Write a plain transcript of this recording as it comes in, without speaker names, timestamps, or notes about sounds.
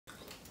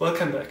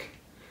Welcome back.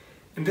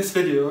 In this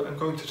video I'm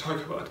going to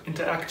talk about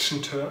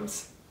interaction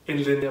terms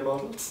in linear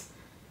models.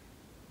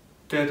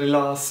 They're the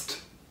last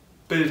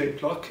building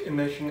block in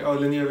making our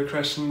linear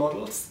regression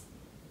models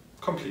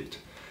complete.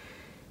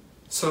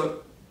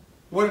 So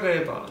what are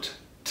they about?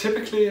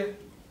 Typically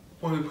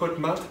when we put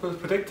multiple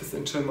predictors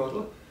into a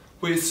model,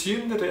 we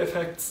assume that the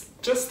effects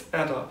just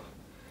add up.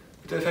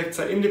 The effects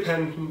are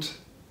independent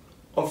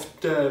of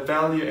the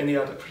value any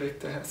other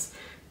predictor has.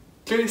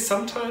 Clearly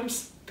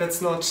sometimes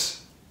that's not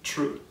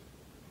true.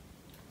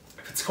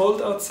 If it's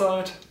cold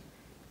outside,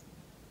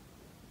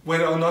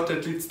 whether or not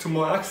that leads to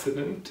more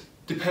accident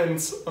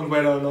depends on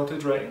whether or not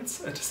it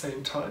rains at the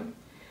same time.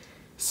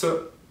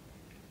 So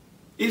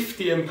if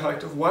the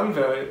impact of one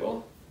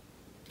variable,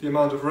 the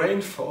amount of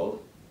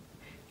rainfall,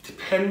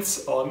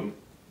 depends on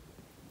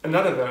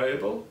another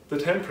variable, the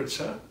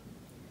temperature,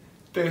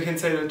 then we can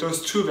say that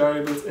those two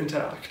variables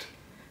interact.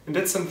 And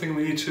that's something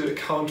we need to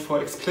account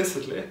for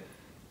explicitly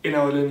in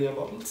our linear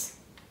models.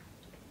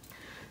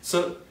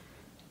 So,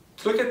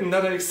 to look at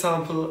another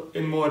example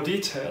in more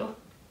detail,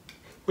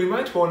 we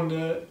might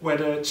wonder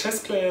whether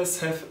chess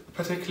players have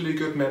particularly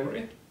good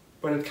memory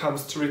when it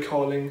comes to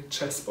recalling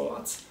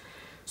chessboards.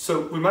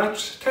 So we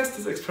might test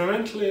this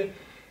experimentally,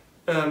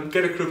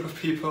 get a group of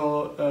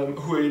people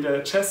who are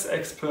either chess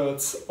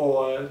experts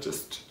or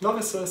just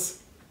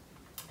novices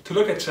to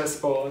look at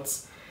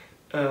chessboards,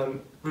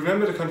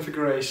 remember the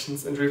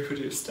configurations and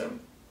reproduce them.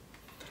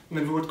 And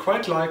then we would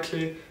quite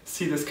likely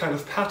see this kind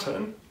of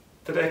pattern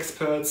that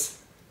experts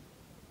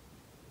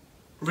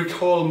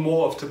recall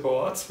more of the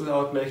boards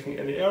without making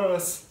any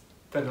errors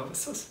than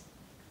novices.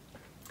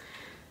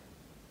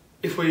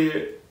 If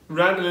we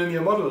ran a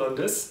linear model on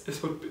this,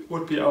 this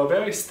would be our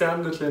very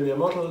standard linear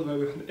model where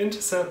we have an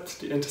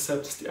intercept. The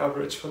intercept is the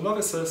average for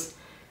novices,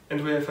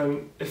 and we have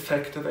an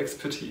effect of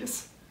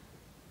expertise,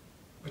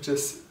 which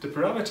is the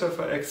parameter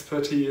for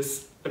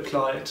expertise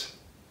applied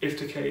if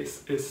the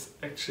case is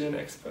actually an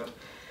expert.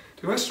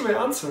 The question we're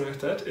answering with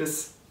that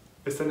is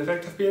an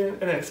effect of being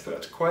an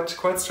expert,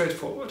 quite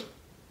straightforward.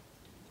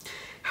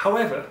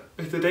 However,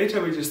 with the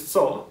data we just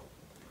saw,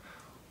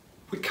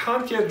 we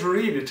can't yet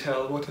really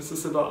tell what this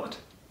is about.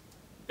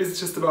 Is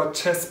it just about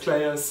chess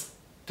players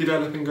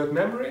developing good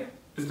memory?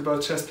 Is it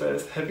about chess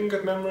players having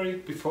good memory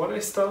before they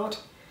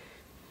start?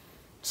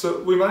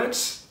 So we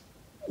might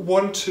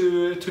want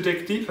to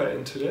dig deeper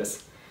into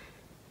this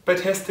by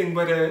testing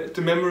whether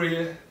the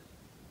memory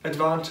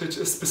advantage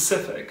is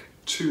specific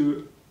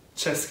to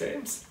chess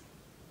games.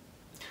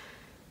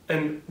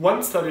 And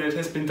one study that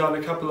has been done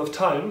a couple of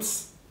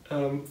times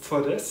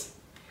for this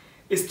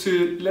is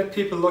to let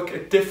people look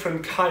at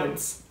different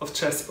kinds of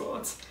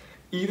chessboards,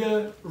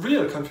 either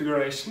real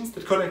configurations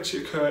that could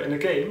actually occur in a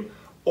game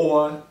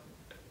or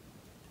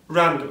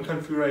random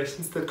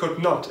configurations that could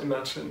not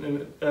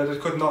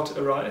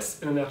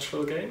arise in a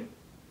natural game.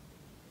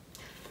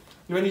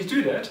 And when you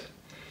do that,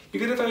 you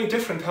get a very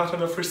different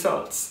pattern of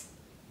results.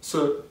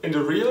 So in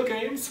the real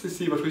games, we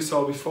see what we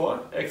saw before: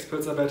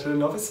 experts are better than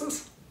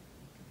novices.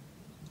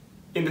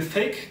 In the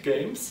fake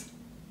games,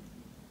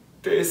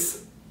 there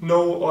is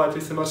no, or at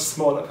least a much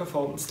smaller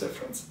performance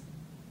difference.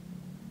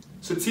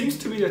 So it seems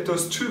to be that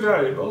those two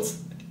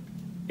variables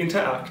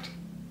interact.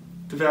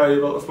 The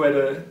variable of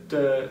whether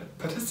the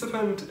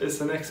participant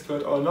is an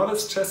expert or a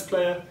novice chess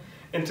player,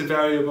 and the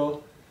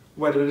variable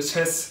whether the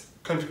chess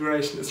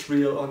configuration is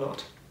real or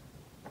not.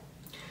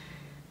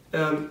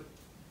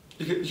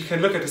 You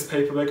can look at this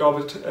paper by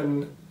Gorbett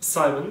and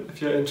Simon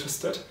if you're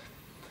interested.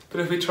 But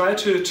if we try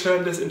to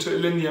turn this into a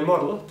linear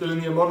model, the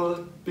linear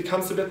model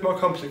becomes a bit more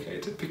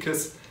complicated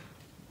because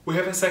we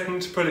have a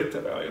second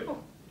predictor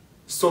variable.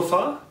 So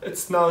far,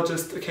 it's now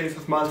just a case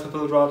of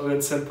multiple rather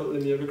than simple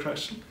linear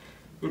regression.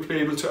 We would be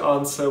able to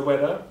answer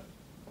whether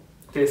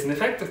there's an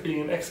effect of being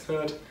an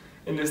expert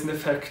and there's an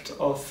effect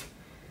of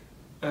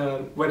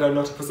whether or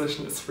not a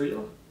position is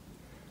real.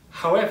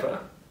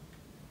 However,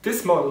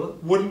 this model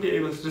wouldn't be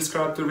able to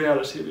describe the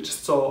reality we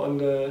just saw on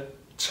the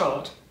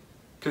chart,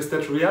 because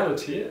that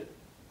reality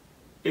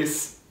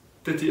is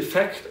that the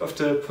effect of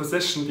the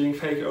position being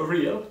fake or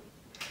real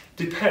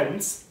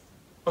depends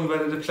on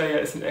whether the player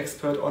is an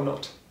expert or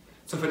not.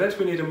 So for that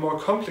we need a more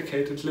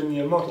complicated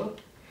linear model.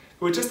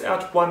 We just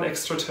add one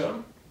extra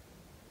term.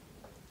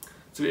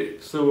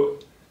 So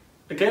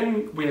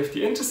again, we have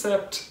the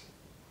intercept,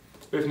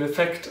 we have an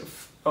effect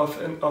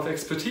of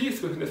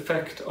expertise, we have an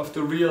effect of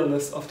the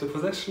realness of the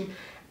position,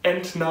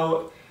 and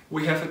now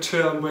we have a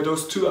term where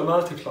those two are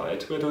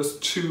multiplied, where those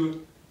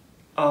two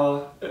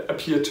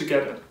appear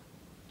together.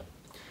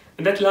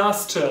 And that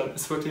last term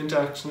is what the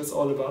interaction is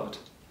all about.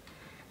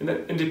 And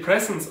then in the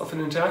presence of an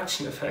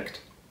interaction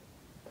effect,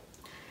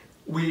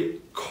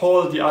 we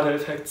call the other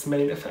effects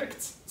main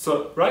effects.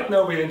 So right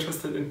now we are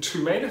interested in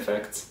two main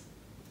effects: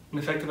 an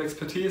effect of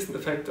expertise, an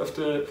effect of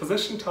the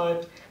position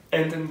type,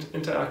 and an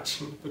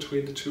interaction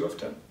between the two of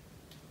them.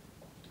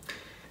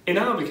 And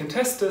now we can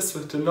test this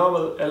with the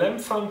normal LM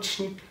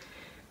function.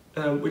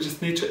 We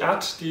just need to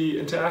add the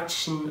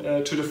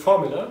interaction to the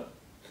formula,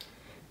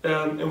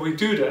 and we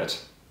do that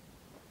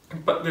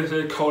but with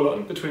a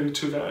colon between the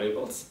two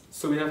variables.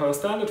 So we have our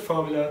standard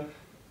formula,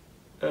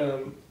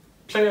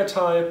 player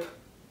type,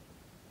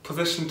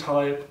 position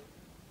type,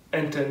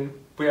 and then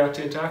we add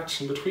the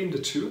interaction between the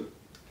two.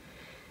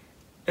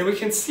 And we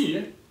can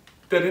see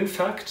that in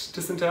fact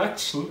this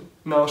interaction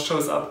now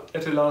shows up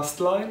at the last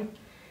line.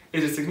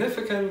 It is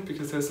significant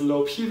because there's a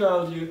low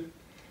p-value,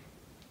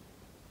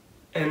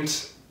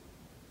 and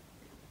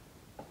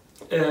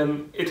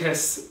it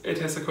has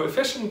a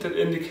coefficient that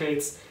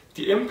indicates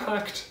the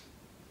impact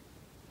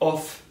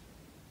of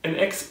an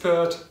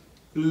expert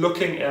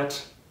looking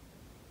at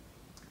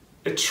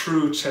a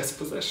true chess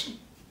position.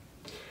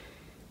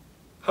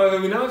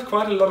 However, we now have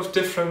quite a lot of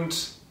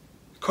different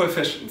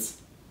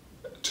coefficients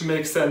to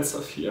make sense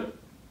of here.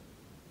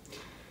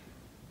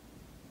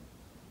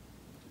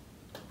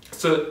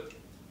 So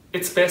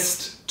it's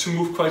best to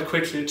move quite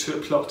quickly to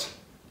a plot.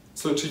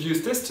 So to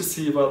use this to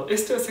see, well,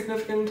 is there a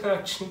significant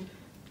interaction?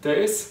 There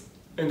is,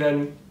 and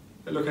then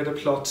look at a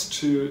plot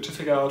to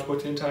figure out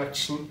what the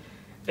interaction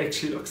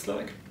actually looks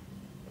like.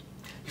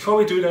 Before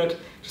we do that,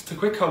 just a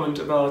quick comment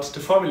about the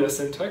formula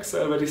syntax. I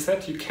already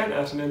said you can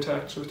add an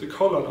interaction with the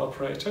colon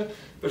operator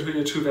between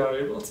the two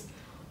variables,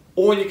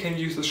 or you can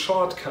use a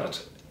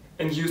shortcut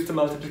and use the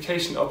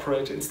multiplication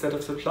operator instead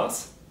of the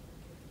plus.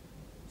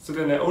 So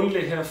then I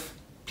only have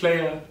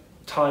player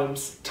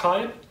times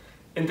type,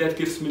 and that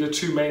gives me the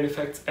two main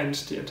effects and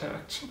the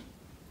interaction.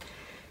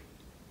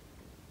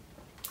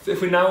 So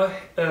if we now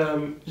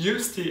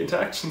use the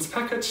interactions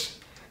package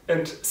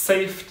and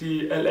save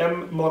the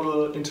LM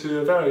model into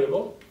a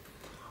variable,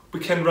 we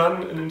can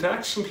run an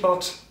interaction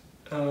plot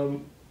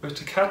with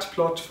the cat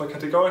plot for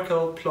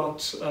categorical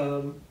plot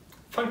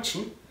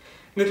function,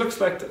 and it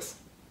looks like this.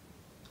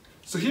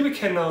 So here we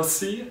can now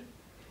see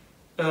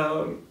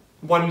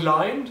one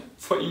line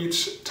for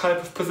each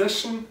type of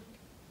position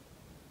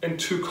and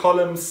two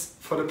columns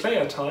for the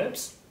player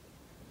types.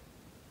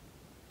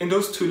 And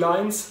those two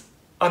lines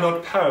are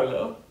not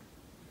parallel,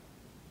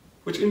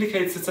 which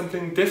indicates that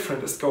something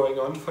different is going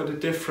on for the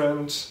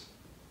different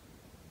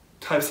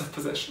types of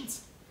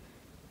positions,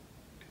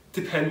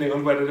 depending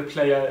on whether the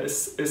player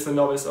is a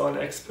novice or an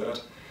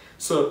expert.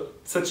 So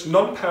such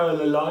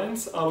non-parallel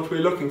lines are what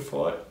we're looking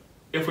for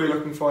if we're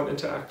looking for an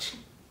interaction.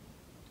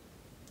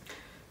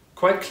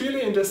 Quite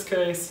clearly in this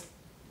case,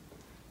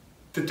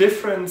 the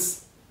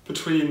difference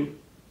between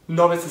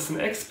novices and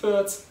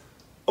experts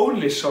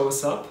only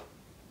shows up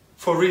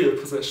for real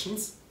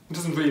positions. It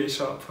doesn't really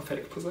show up for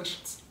fake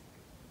positions.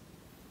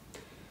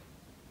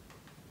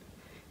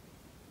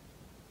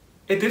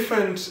 A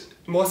different,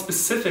 more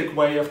specific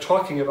way of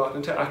talking about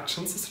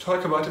interactions is to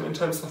talk about them in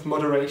terms of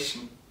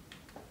moderation.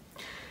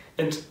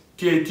 And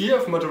the idea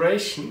of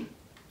moderation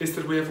is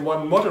that we have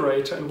one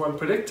moderator and one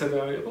predictor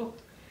variable,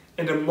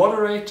 and the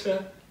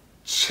moderator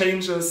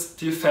changes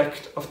the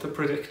effect of the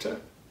predictor.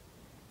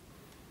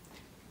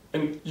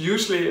 And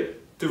usually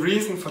the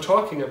reason for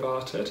talking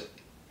about it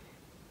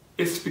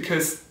is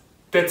because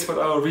that's what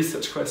our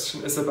research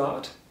question is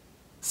about.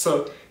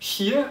 So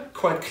here,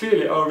 quite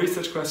clearly, our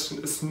research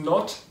question is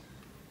not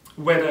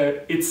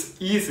whether it's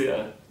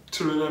easier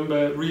to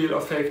remember real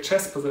or fake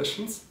chess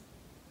positions,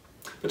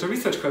 but the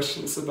research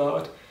question is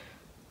about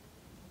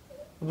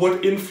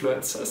what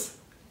influences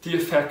the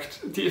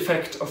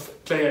effect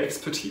of player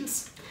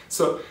expertise.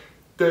 So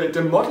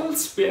the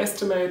models we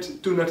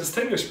estimate do not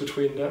distinguish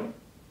between them,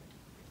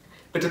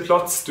 but the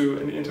plots do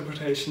and the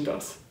interpretation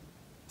does.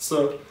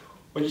 So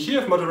when you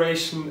hear of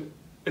moderation,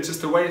 it's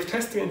just a way of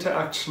testing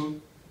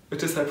interaction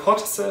with this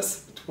hypothesis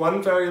that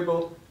one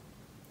variable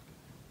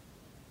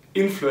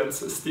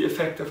influences the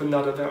effect of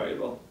another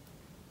variable.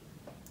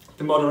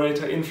 The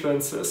moderator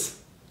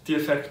influences the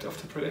effect of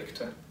the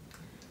predictor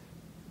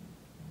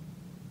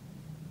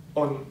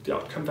on the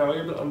outcome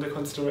variable under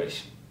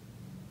consideration.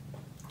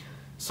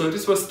 So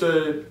this was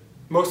the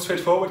most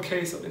straightforward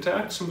case of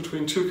interaction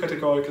between two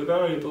categorical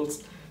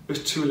variables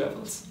with two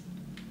levels.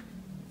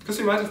 Because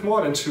we might have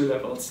more than two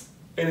levels.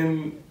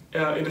 And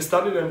in the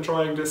study that I'm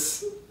drawing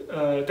this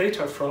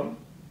data from,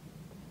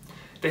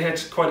 they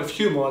had quite a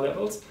few more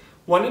levels.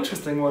 One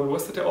interesting one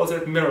was that they also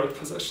had mirrored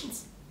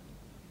positions.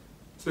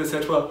 So they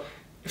said, well,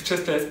 if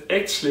chess players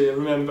actually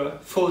remember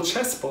full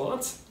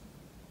chessboards,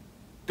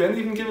 then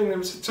even giving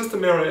them just a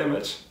mirror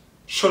image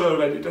should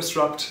already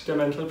disrupt their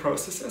mental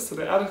processes. So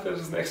they added that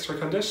as an extra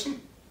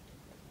condition.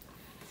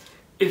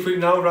 If we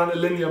now run a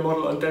linear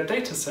model on that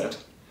data set,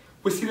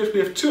 we see that we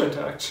have two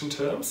interaction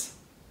terms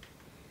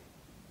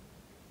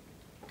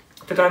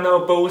that are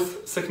now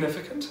both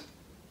significant.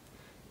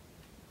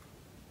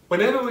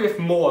 Whenever we have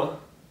more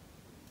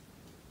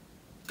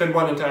than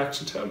one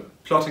interaction term,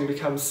 plotting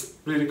becomes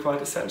really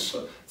quite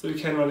essential. So we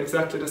can run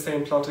exactly the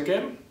same plot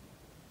again.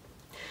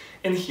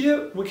 And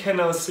here we can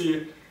now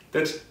see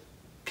that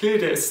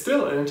clearly there is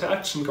still an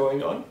interaction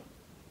going on,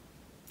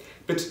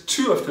 but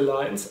two of the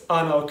lines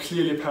are now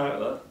clearly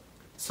parallel.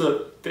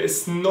 So there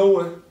is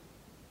no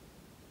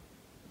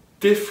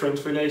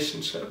different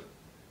relationship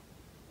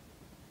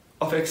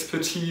of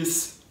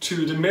expertise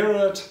to the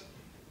mirrored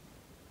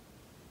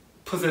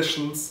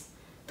positions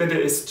than there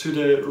is to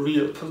the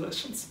real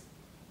positions.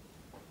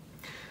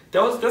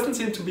 there also doesn't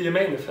seem to be a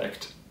main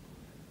effect.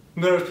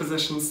 Mirrored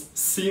positions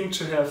seem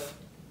to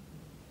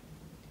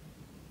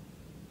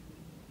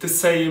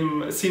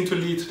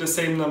lead to the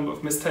same number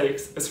of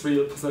mistakes as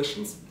real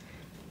positions.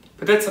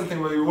 But that's something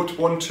where you would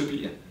want to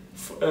be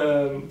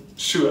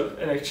sure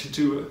and actually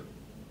do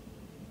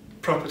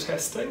proper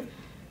testing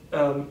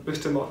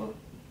with the model.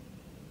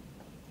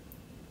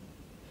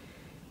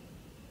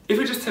 If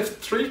we just have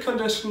 3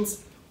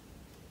 conditions,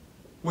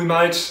 we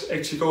might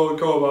actually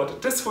go about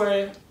it this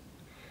way.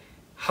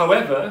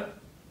 However,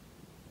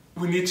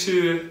 we need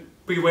to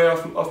be aware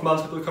of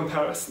multiple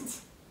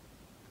comparisons.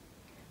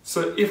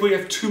 So if we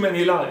have too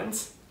many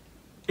lines,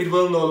 it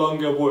will no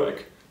longer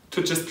work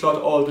to just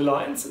plot all the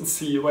lines and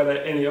see whether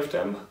any of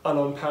them are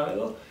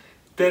non-parallel.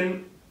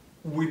 Then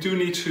we do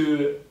need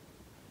to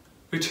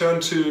return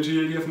to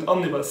the idea of an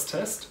omnibus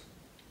test.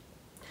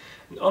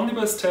 An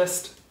omnibus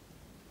test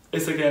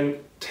is again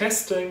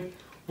testing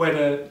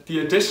whether the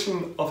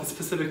addition of a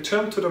specific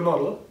term to the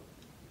model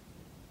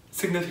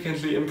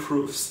significantly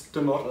improves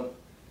the model.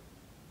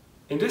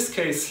 In this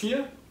case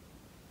here,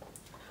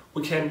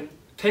 we can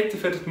take the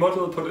fitted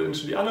model, put it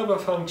into the ANOVA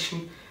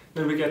function,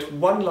 then we get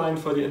one line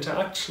for the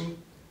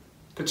interaction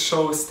that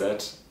shows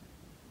that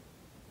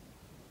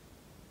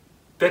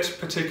that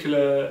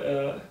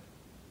particular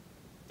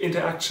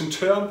interaction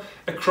term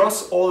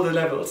across all the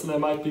levels, and there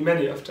might be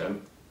many of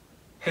them,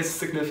 has a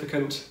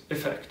significant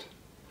effect.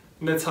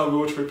 And that's how we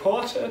would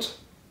report it,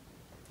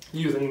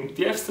 using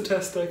the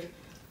F-statistic,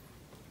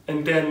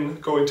 and then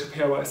go into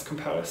pairwise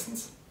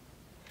comparisons.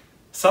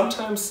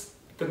 Sometimes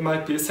that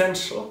might be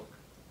essential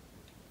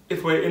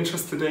if we're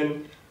interested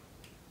in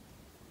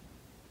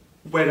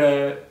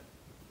whether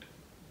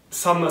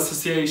some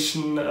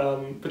association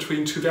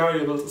between 2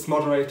 variables is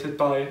moderated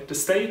by the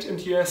state in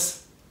the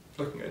US,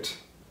 looking at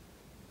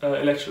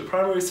electoral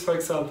primaries, for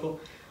example.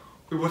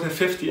 We would have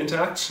 50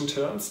 interaction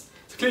terms.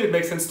 So clearly it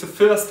makes sense to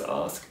first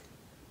ask,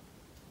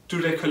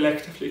 do they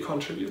collectively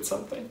contribute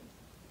something?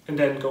 And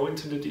then go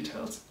into the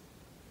details.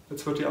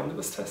 That's what the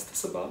omnibus test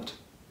is about.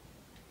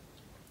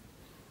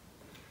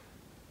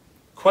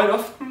 Quite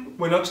often,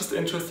 we're not just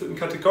interested in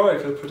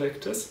categorical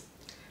predictors,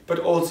 but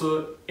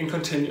also in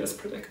continuous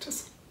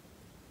predictors.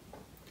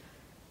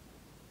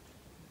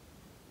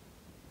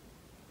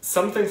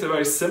 Some things are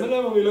very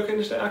similar when we look at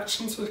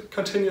interactions with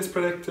continuous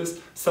predictors.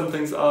 Some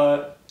things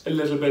are a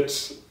little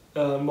bit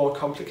more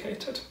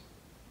complicated.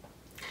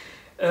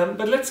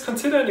 But let's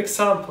consider an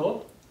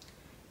example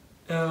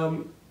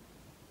and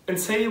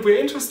say we're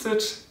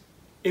interested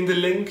in the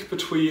link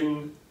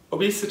between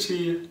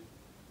obesity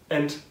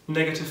and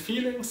negative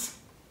feelings.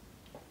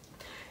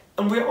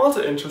 And we're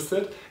also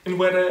interested in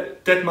whether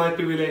that might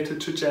be related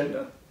to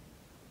gender.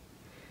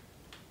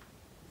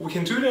 We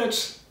can do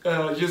that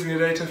using the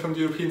data from the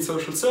European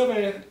Social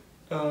Survey,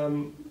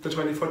 the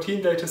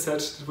 2014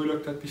 dataset that we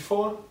looked at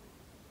before.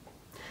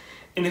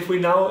 And if we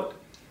now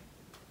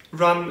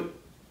run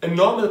a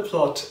normal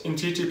plot in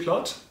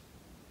ggplot,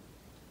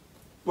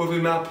 where we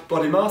map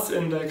body mass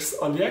index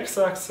on the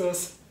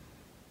x-axis,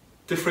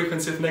 the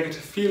frequency of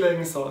negative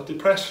feelings or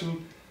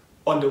depression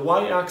on the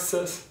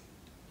y-axis,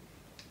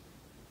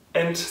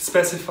 and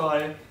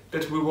specify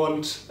that we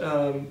want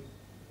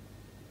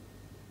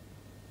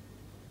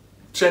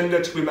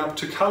gender to be mapped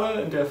to color,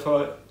 and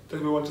therefore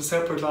that we want a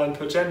separate line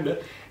per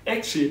gender,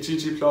 actually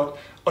ggplot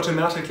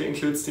automatically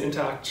includes the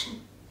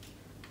interaction.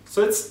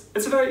 So it's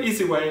a very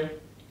easy way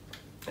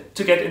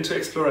to get into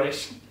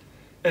exploration.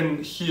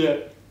 And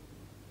here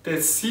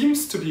there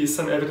seems to be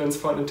some evidence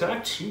for an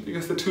interaction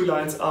because the 2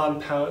 lines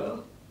aren't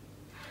parallel.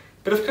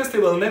 But of course they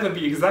will never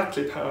be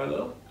exactly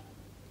parallel.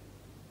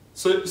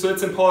 So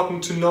it's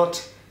important to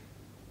not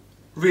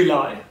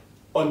rely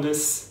on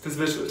this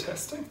visual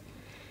testing.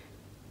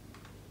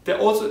 There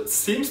also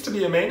seems to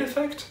be a main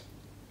effect.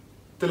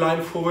 The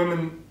line for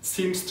women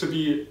seems to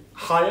be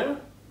higher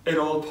at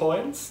all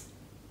points.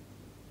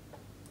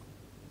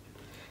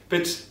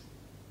 But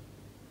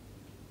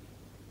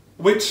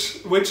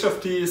which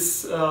of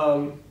these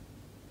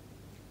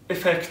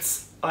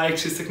effects are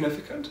actually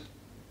significant?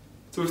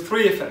 So with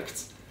 3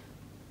 effects.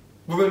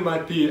 Women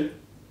might be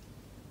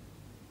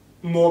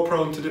more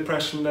prone to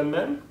depression than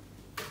men.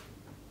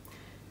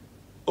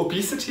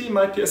 Obesity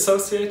might be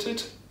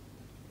associated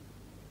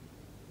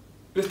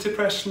with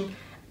depression,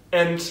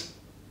 and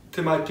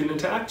there might be an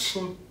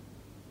interaction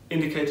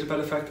indicated by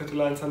the fact that the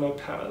lines are not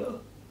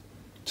parallel.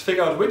 To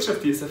figure out which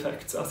of these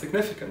effects are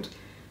significant,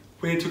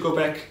 we need to go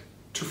back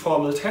to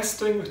formal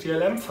testing with the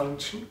LM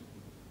function.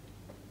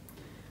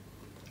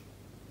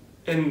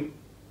 In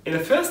a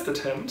first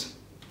attempt,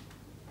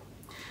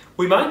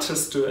 we might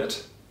just do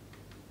it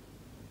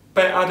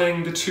by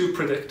adding the 2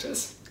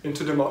 predictors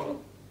into the model,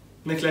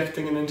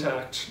 neglecting an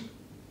interaction.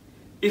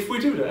 If we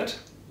do that,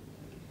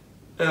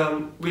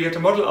 we get a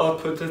model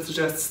output that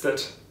suggests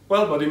that,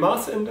 well, body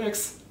mass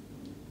index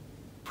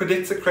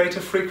predicts a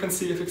greater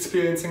frequency of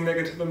experiencing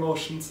negative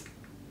emotions.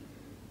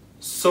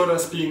 So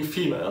does being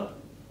female,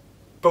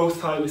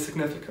 both highly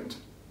significant.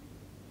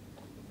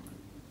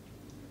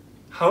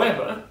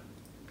 However,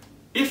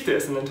 if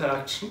there's an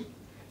interaction,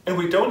 and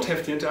we don't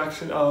have the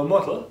interaction in our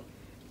model,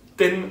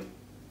 then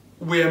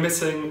we are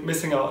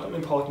missing out on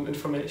important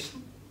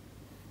information.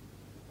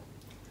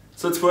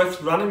 So it's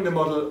worth running the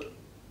model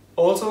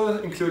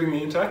also including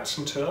the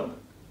interaction term.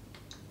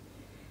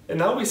 And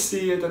now we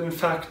see that in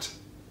fact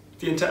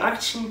the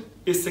interaction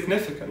is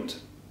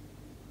significant,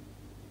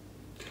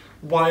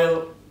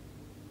 while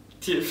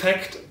the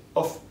effect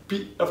of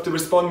the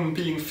respondent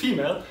being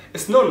female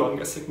is no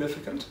longer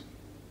significant.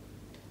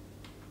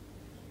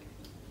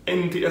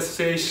 In the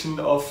association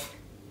of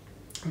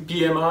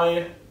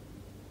BMI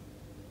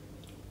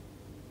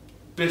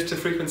with the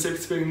frequency of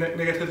experiencing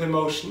negative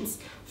emotions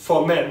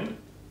for men,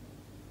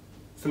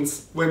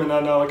 since women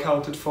are now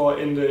accounted for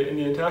in the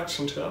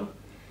interaction term,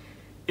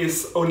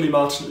 is only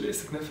marginally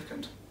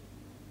significant.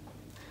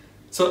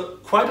 So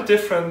quite a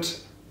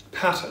different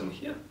pattern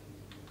here.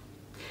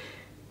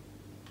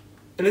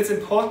 And it's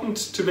important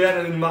to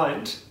bear that in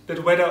mind,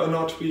 that whether or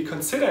not we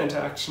consider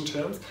interaction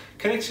terms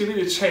can actually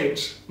really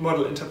change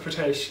model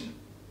interpretation.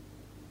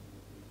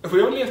 If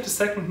we only have the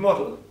second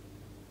model,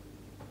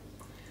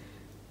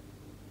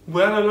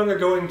 we're no longer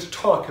going to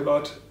talk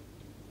about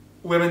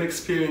women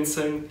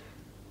experiencing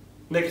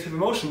negative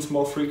emotions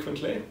more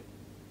frequently.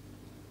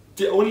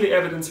 The only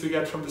evidence we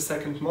get from the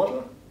second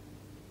model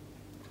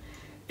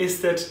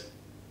is that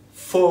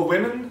for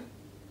women,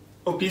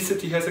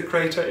 obesity has a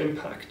greater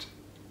impact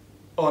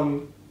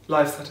on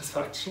life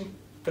satisfaction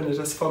than it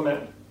is for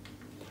men.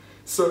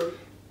 So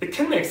it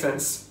can make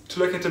sense to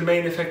look at the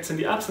main effects in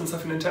the absence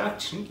of an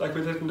interaction, like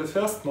we did in the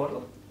first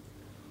model,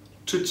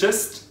 to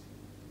just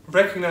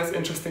recognize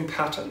interesting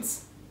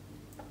patterns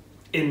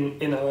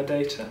in our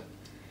data,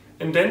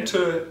 and then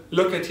to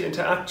look at the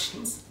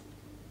interactions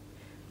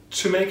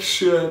to make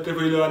sure that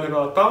we learn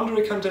about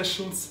boundary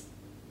conditions,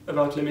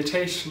 about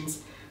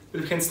limitations,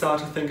 that we can start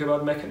to think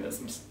about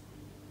mechanisms.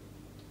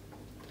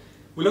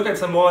 We look at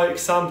some more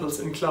examples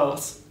in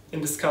class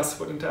and discuss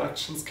what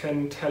interactions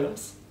can tell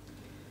us.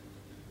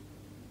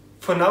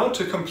 For now,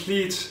 to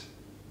complete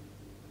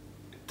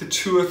the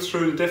tour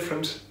through the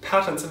different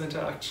patterns of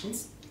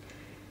interactions,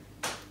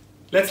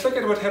 let's look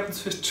at what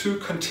happens with two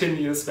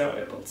continuous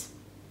variables.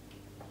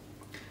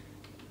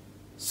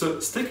 So,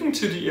 sticking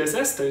to the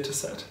ESS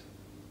dataset,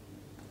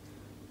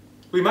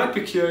 we might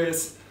be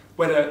curious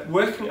whether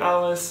working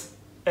hours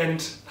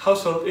and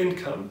household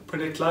income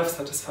predict life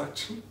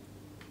satisfaction,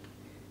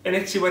 and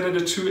actually whether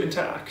the two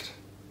interact.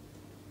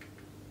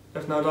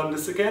 I've now done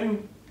this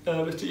again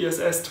with the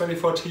ESS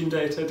 2014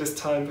 data, this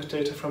time with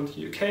data from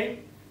the UK.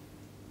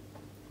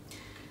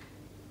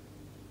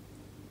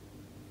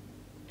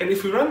 And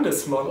if we run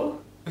this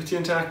model with the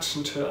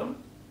interaction term,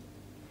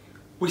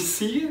 we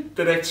see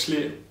that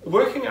actually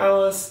working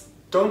hours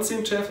don't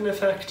seem to have an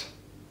effect.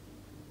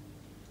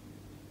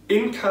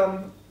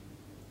 Income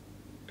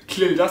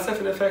clearly does have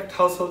an effect,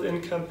 household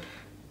income,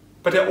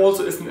 but there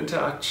also is an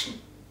interaction.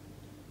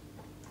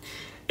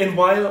 And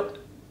while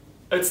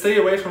I'd stay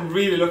away from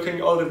really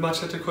looking all that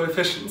much at the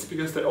coefficients,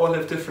 because they all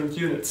have different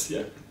units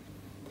here,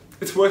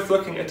 it's worth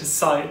looking at the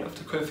sign of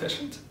the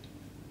coefficient.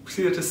 We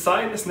see that the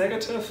sign is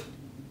negative,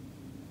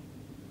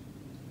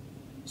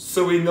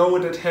 so we know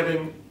that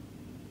having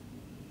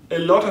a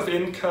lot of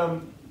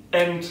income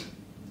and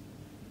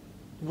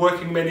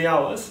working many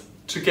hours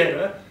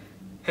together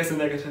has a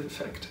negative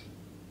effect.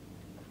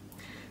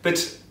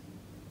 But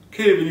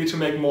clearly we need to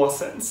make more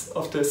sense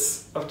of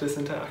this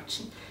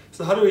interaction.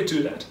 So how do we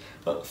do that?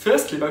 Well,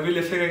 firstly, by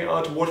really figuring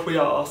out what we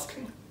are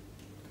asking.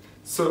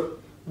 So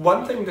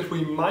one thing that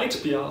we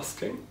might be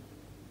asking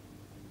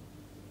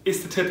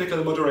is the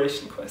typical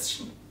moderation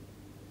question.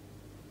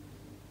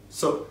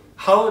 So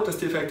how does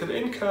the effect of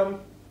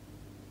income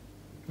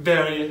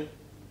vary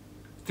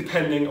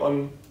depending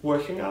on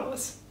working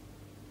hours?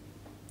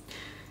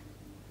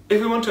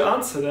 If we want to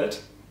answer that,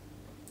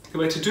 the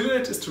way to do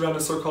it is to run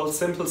a so-called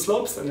simple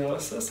slopes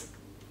analysis.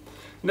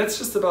 And that's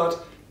just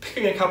about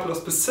picking a couple of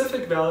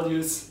specific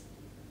values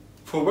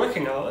for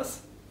working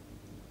hours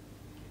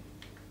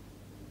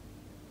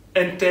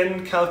and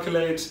then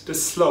calculate the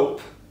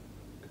slope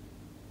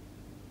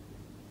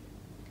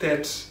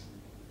that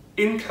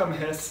income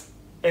has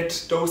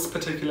at those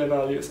particular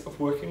values of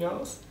working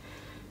hours.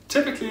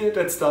 Typically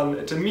that's done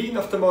at the mean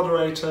of the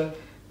moderator,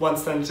 one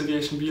standard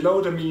deviation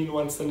below the mean,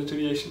 one standard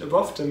deviation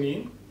above the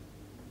mean,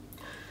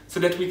 so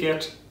that we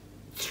get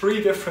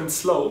three different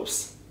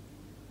slopes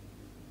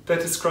that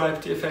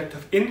describe the effect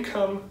of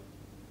income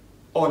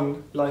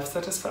on life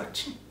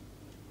satisfaction.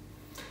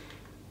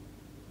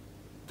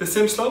 The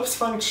sim-slopes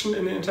function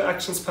in the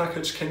interactions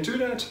package can do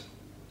that.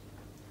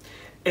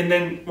 And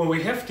then when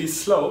we have these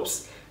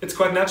slopes, it's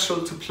quite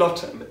natural to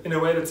plot them in a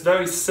way that's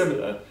very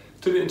similar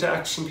to the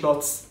interaction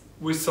plots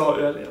we saw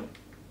earlier.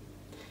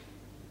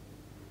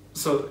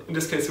 So in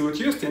this case we would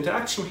use the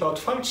interaction plot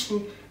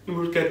function and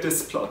we would get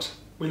this plot.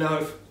 We now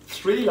have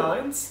three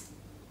lines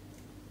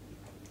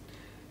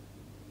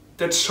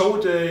that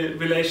show the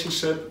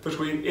relationship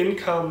between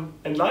income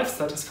and life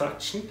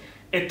satisfaction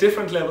at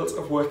different levels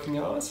of working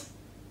hours.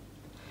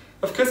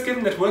 Of course,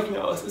 given that working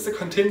hours is a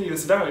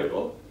continuous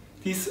variable,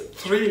 these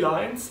three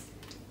lines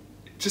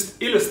just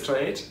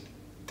illustrate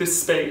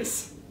this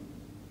space,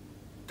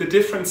 the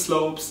different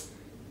slopes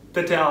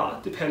that there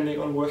are, depending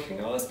on working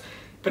hours,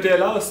 but they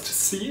allow us to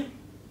see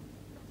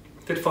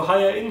that for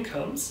higher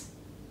incomes,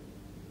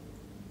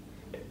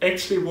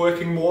 actually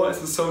working more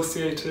is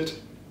associated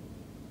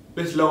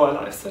with lower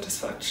life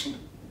satisfaction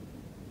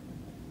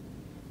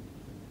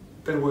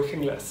than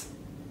working less.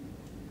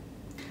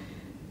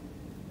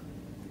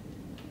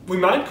 We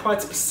might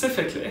quite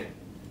specifically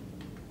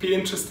be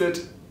interested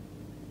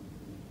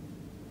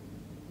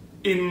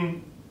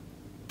in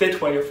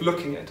that way of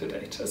looking at the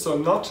data, so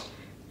not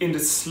in the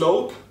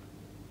slope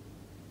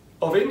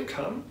of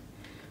income,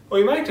 or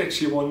you might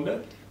actually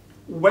wonder,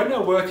 when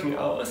are working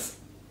hours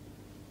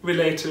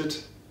related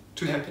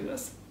to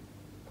happiness?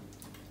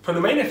 From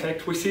the main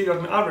effect, we see that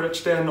on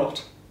average they are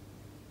not.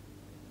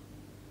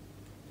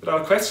 But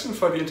our question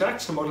for the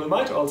interaction model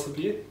might also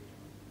be,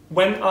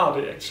 when are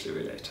they actually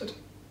related?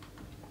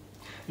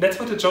 And that's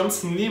what the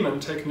Johnson-Niemann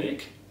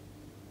technique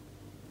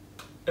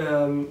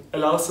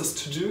allows us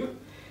to do,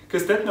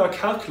 because that now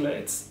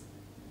calculates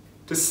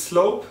the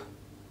slope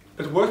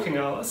that working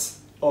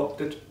hours, or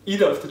that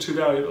either of the two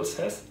variables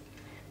has,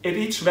 at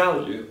each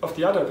value of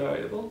the other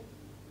variable,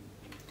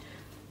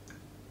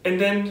 and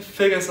then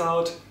figures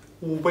out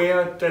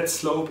where that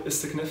slope is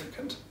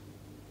significant.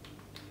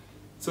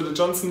 So the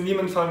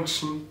Johnson-Niemann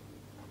function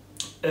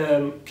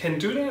can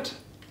do that,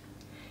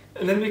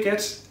 and then we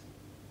get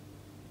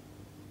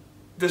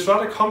this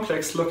rather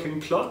complex looking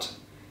plot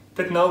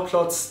that now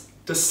plots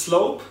the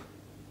slope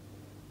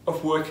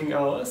of working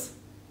hours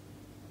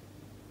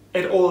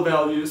at all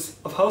values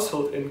of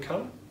household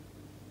income.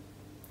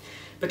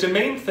 But the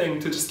main thing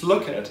to just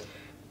look at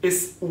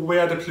is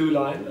where the blue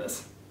line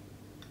is.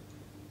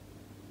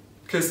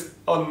 Because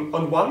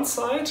on one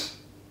side,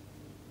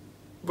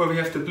 where we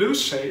have the blue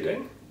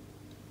shading,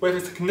 we have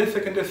a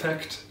significant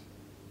effect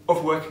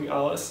of working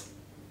hours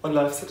on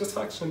life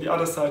satisfaction. On the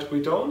other side,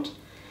 we don't.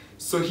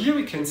 So here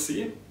we can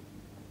see, in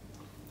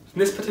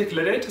this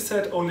particular data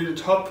set, only the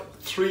top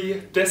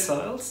 3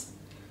 deciles,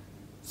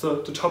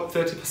 so the top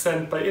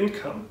 30% by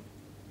income,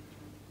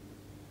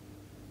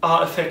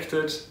 are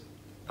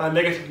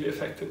negatively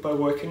affected by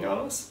working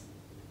hours.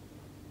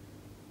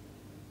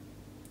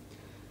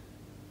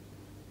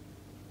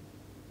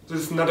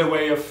 This is another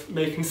way of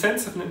making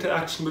sense of an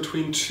interaction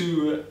between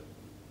two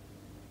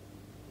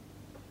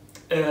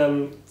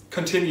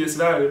continuous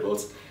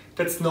variables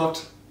that's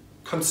not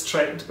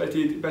constrained by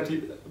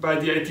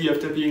the idea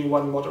of there being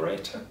one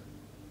moderator.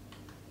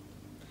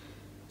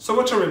 So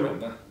what to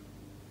remember?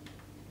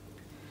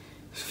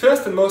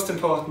 First and most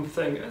important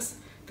thing is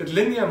that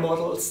linear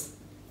models,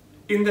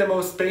 in their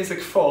most basic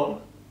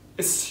form,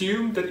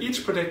 assume that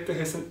each predictor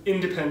has an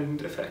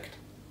independent effect,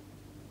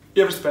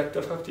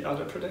 irrespective of the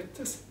other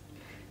predictors.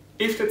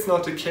 If that's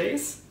not the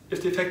case,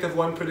 if the effect of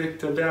one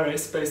predictor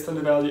varies based on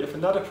the value of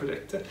another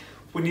predictor,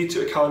 we need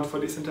to account for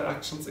these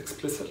interactions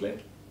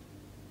explicitly.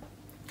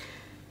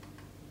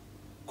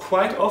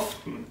 Quite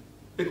often,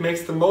 it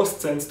makes the most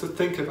sense to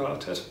think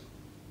about it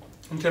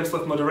in terms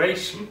of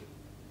moderation,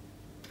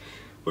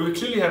 where we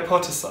clearly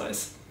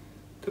hypothesize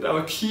that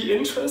our key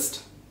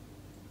interest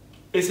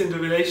is in the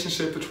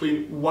relationship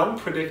between one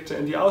predictor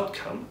and the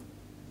outcome,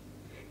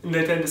 and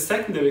that then the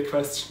secondary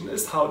question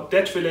is how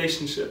that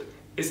relationship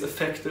is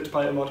affected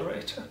by a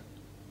moderator.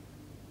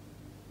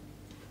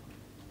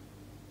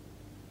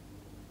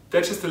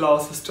 That just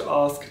allows us to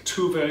ask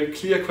 2 very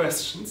clear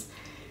questions.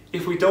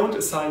 If we don't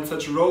assign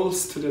such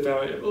roles to the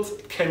variables,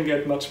 it can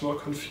get much more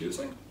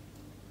confusing.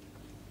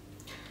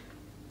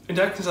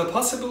 Interactions are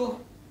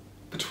possible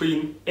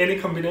between any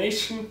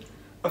combination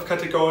of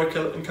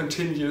categorical and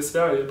continuous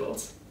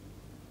variables.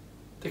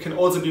 There can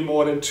also be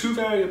more than 2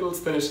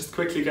 variables, then it just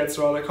quickly gets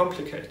rather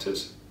complicated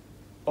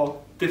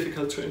or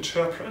difficult to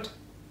interpret.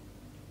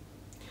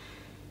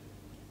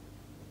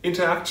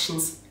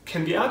 Interactions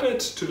can be added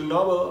to the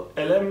normal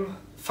LM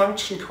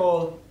function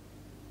call,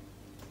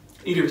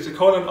 either with the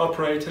colon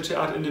operator to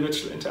add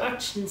individual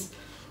interactions,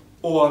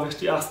 or with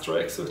the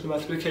asterisk with the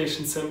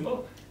multiplication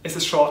symbol as a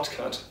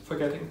shortcut for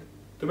getting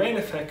the main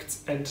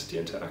effects and the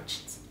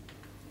interactions.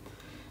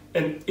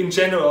 And in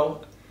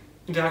general,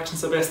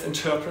 interactions are best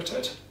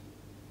interpreted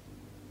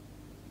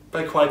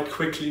by quite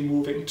quickly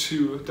moving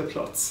to the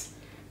plots.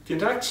 The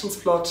interactions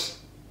plot,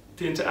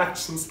 the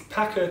interactions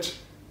package,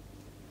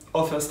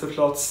 offers the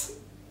plots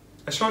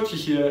I showed you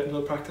here, and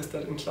we'll practice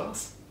that in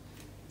class.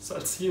 So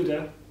I'll see you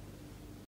there.